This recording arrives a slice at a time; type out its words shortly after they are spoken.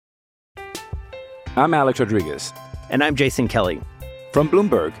I'm Alex Rodriguez. And I'm Jason Kelly. From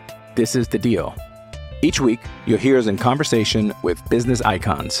Bloomberg, this is The Deal. Each week, you'll hear us in conversation with business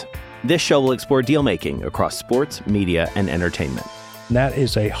icons. This show will explore deal-making across sports, media, and entertainment. That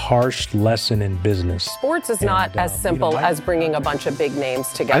is a harsh lesson in business. Sports is not as simple as bringing a bunch of big names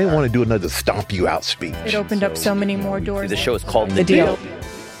together. I didn't want to do another stomp you out speech. It opened up so many more doors. The show is called The Deal.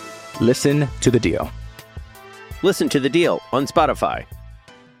 Listen to The Deal. Listen to The Deal on Spotify.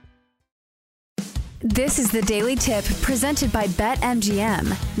 This is the Daily Tip presented by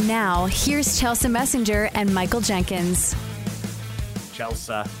BetMGM. Now, here's Chelsea Messenger and Michael Jenkins.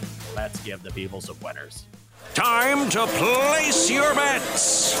 Chelsea, let's give the people some winners. Time to place your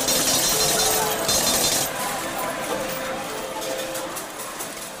bets.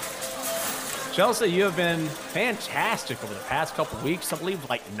 Chelsea, you have been fantastic over the past couple of weeks. I believe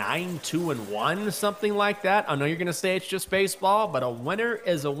like 9-2-1, something like that. I know you're going to say it's just baseball, but a winner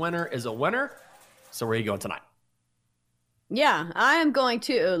is a winner is a winner. So where are you going tonight? Yeah, I am going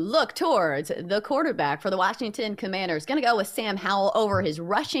to look towards the quarterback for the Washington Commanders. Going to go with Sam Howell over his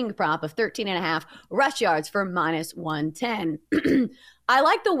rushing prop of 13.5 rush yards for -110. I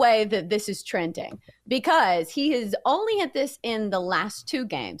like the way that this is trending because he has only hit this in the last 2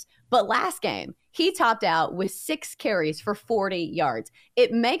 games. But last game, he topped out with 6 carries for 40 yards.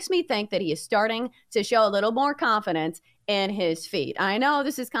 It makes me think that he is starting to show a little more confidence in his feet. I know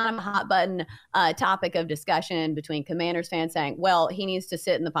this is kind of a hot button topic of discussion between Commanders fans saying, well, he needs to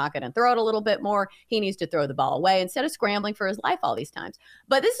sit in the pocket and throw it a little bit more. He needs to throw the ball away instead of scrambling for his life all these times.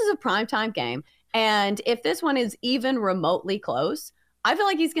 But this is a primetime game. And if this one is even remotely close, I feel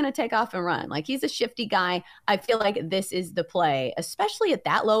like he's going to take off and run. Like, he's a shifty guy. I feel like this is the play, especially at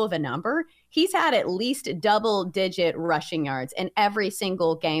that low of a number. He's had at least double-digit rushing yards in every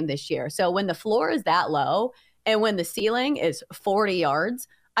single game this year. So when the floor is that low and when the ceiling is 40 yards,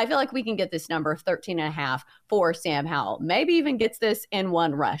 I feel like we can get this number of 13.5 for Sam Howell. Maybe even gets this in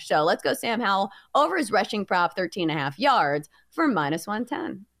one rush. So let's go Sam Howell over his rushing prop, 13.5 yards for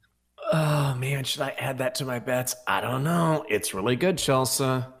 -110. Oh, man, should I add that to my bets? I don't know. It's really good,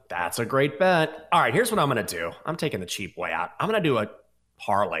 Chelsea. That's a great bet. All right, here's what I'm going to do. I'm taking the cheap way out. I'm going to do a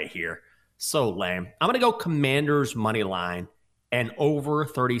parlay here. So lame. I'm going to go Commanders money line and over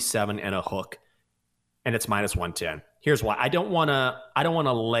 37 and a hook, and it's -110. Here's why. I don't want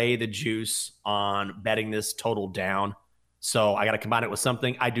to lay the juice on betting this total down, so I got to combine it with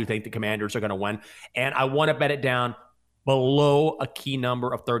something. I do think the Commanders are going to win, and I want to bet it down below a key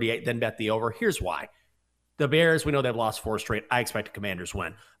number of 38, then bet the over. Here's why. The Bears, we know they've lost 4 straight. I expect the Commanders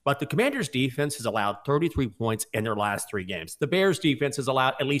win. But the Commanders defense has allowed 33 points in their last 3 games. The Bears defense has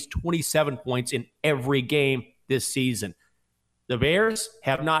allowed at least 27 points in every game this season. The Bears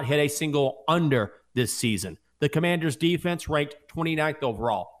have not hit a single under this season. The Commanders defense ranked 29th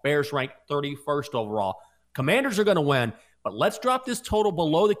overall. Bears ranked 31st overall. Commanders are going to win, but let's drop this total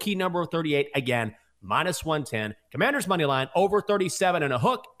below the key number of 38 again. -110. Commanders money line over 37 and a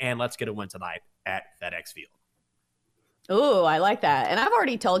hook. And let's get a win tonight at FedEx Field. Ooh, I like that. And I've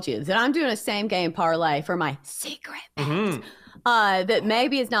already told you that I'm doing a same game parlay for my secret bet. That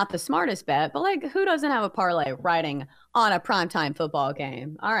maybe is not the smartest bet, but like, who doesn't have a parlay riding on a primetime football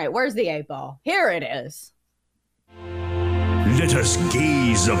game? All right, where's the 8-ball? Here it is. Let us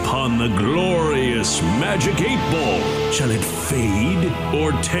gaze upon the glorious magic 8-ball. Shall it fade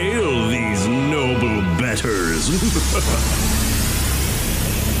or tail these noble betters?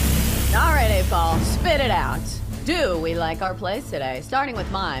 All right, 8-ball, spit it out. Do we like our plays today? Starting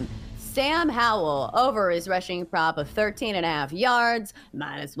with mine. Sam Howell over his rushing prop of 13.5 yards,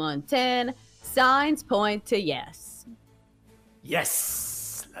 -110. Signs point to yes.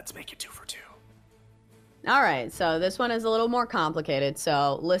 Yes. Let's make it 2 for 2. All right, so this one is a little more complicated,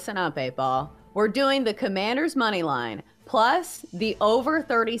 so listen up, 8-ball. We're doing the Commanders money line plus the over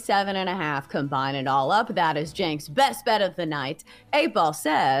 37.5. Combine it all up. That is Jenk's best bet of the night. 8-ball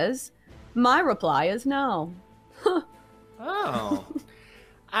says, my reply is no. Oh,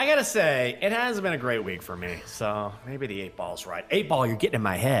 I got to say, it hasn't been a great week for me, so maybe the 8-ball's right. 8-ball, you're getting in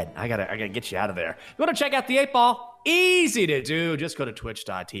my head. I gotta get you out of there. You want to check out the 8-ball? Easy to do. Just go to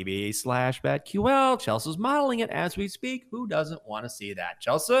twitch.tv/BetQL. Chelsea's modeling it as we speak. Who doesn't want to see that?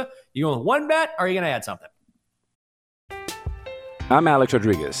 Chelsea, you going with one bet or are you going to add something? I'm Alex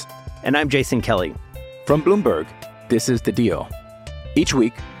Rodriguez. And I'm Jason Kelly. From Bloomberg, this is The Deal. Each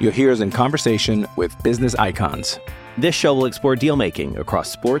week, you'll hear us in conversation with business icons. This show will explore deal-making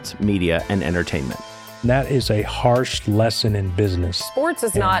across sports, media, and entertainment. That is a harsh lesson in business. Sports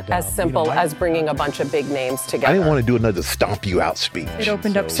is not as simple as bringing a bunch of big names together. I didn't want to do another stomp you out speech. It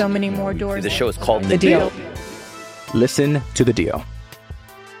opened up so many more doors. The show is called The Deal. Listen to The Deal.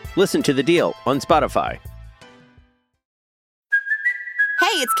 Listen to The Deal on Spotify.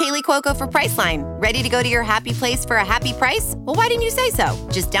 Hey, it's Kaylee Cuoco for Priceline. Ready to go to your happy place for a happy price? Well, why didn't you say so?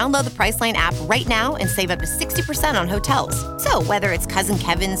 Just download the Priceline app right now and save up to 60% on hotels. So whether it's Cousin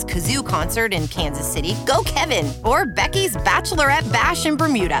Kevin's Kazoo Concert in Kansas City, go Kevin, or Becky's Bachelorette Bash in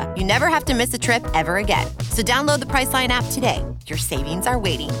Bermuda, you never have to miss a trip ever again. So download the Priceline app today. Your savings are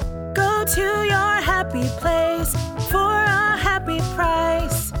waiting. Go to your happy place for a happy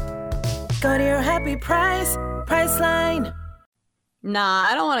price. Go to your happy price, Priceline. Nah,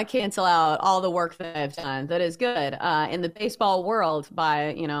 I don't want to cancel out all the work that I've done that is good in the baseball world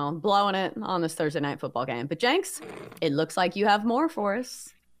by, blowing it on this Thursday night football game. But Jenks, it looks like you have more for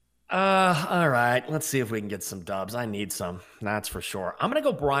us. All right. Let's see if we can get some dubs. I need some. That's for sure. I'm going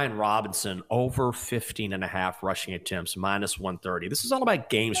to go Brian Robinson over 15.5 rushing attempts, minus 130. This is all about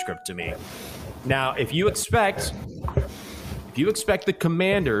game script to me. Now, if you expect the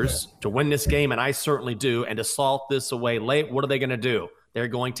Commanders to win this game, and I certainly do, and to salt this away late, what are they going to do? They're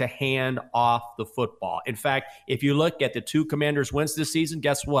going to hand off the football. In fact, if you look at the 2 Commanders' wins this season,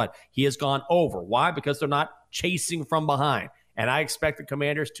 guess what? He has gone over. Why? Because they're not chasing from behind. And I expect the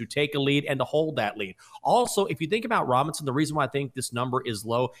Commanders to take a lead and to hold that lead. Also, if you think about Robinson, the reason why I think this number is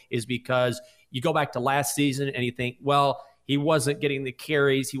low is because you go back to last season and you think, well, he wasn't getting the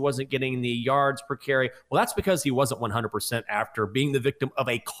carries. He wasn't getting the yards per carry. Well, that's because he wasn't 100% after being the victim of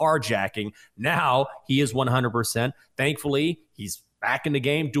a carjacking. Now he is 100%. Thankfully, he's back in the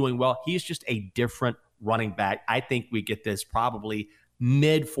game doing well. He's just a different running back. I think we get this probably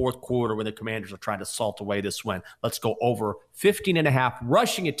mid-fourth quarter when the Commanders are trying to salt away this win. Let's go over 15.5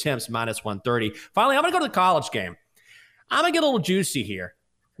 rushing attempts, minus 130. Finally, I'm going to go to the college game. I'm going to get a little juicy here.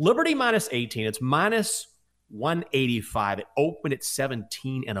 Liberty minus 18. It's minus 185. It opened at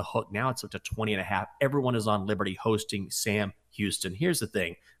 17 and a hook. Now it's up to 20.5. Everyone is on Liberty hosting Sam Houston. Here's the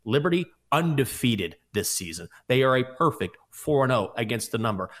thing. Liberty undefeated this season. They are a perfect 4-0 against the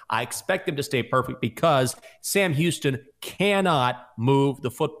number. I expect them to stay perfect because Sam Houston cannot move the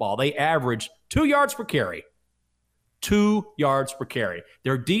football. They average 2 yards per carry. 2 yards per carry.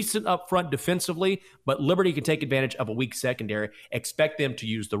 They're decent up front defensively, but Liberty can take advantage of a weak secondary. Expect them to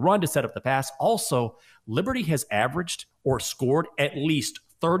use the run to set up the pass. Also, Liberty has averaged or scored at least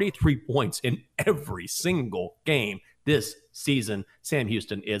 33 points in every single game this season. Sam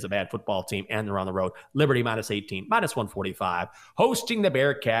Houston is a bad football team, and they're on the road. Liberty minus 18, minus 145, hosting the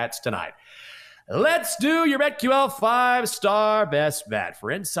Bearcats tonight. Let's do your BetQL 5-star best bet. For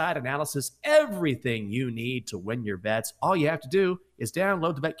inside analysis, everything you need to win your bets. All you have to do is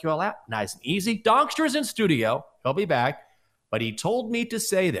download the BetQL app. Nice and easy. Donkster is in studio. He'll be back. But he told me to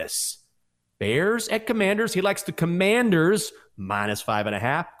say this. Bears at Commanders. He likes the Commanders minus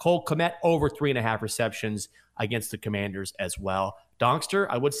 5.5. Cole Kmet over 3.5 receptions against the Commanders as well. Donkster,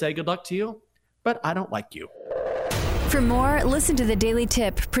 I would say good luck to you, but I don't like you. For more, listen to The Daily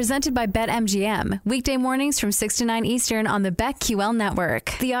Tip presented by BetMGM. Weekday mornings from 6 to 9 Eastern on the BetQL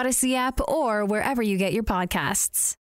network, the Odyssey app, or wherever you get your podcasts.